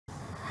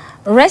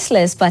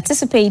Wrestlers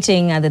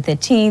participating at the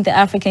 13th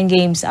African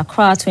Games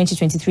Accra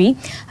 2023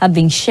 have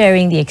been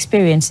sharing the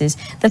experiences.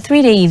 The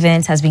three-day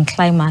event has been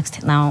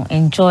climaxed now.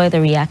 Enjoy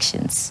the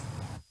reactions.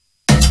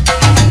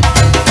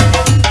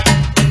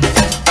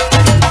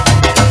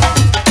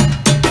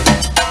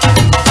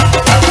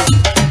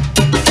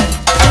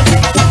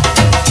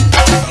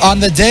 On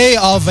the day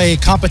of a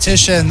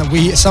competition,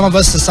 some of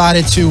us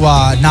decided to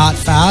not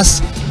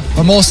fast,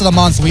 but most of the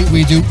month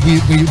we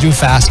do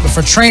fast. But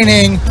for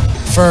training,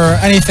 for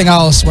anything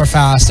else, we're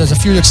fast. There's a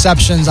few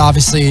exceptions,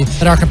 obviously,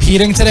 that are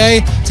competing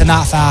today to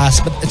not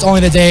fast, but it's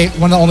only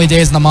one of the only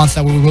days in the month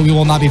that we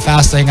will not be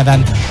fasting, and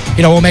then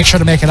we'll make sure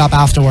to make it up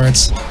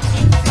afterwards.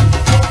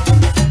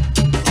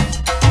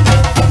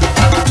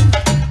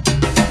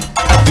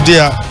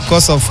 Today,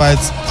 because of fight,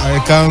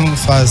 I can't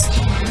fast.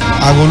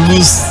 I will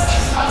lose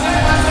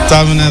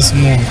 10 minutes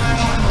more,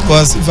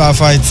 because if I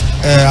fight,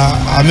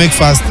 I make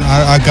fast.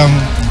 I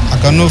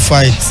cannot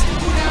fight.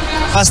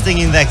 Fasting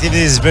in the activity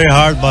is very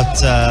hard, but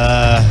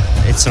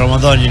it's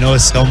Ramadan,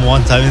 it's come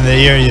one time in the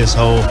year,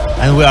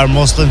 and we are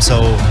Muslims, so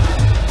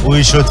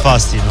we should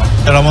fast,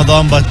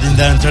 Ramadan, but in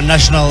the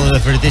international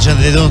federation,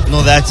 they don't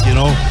know that,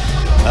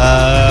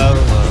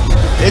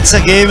 It's a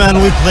game and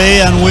we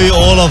play, and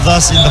all of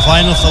us in the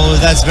final, so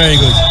that's very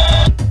good.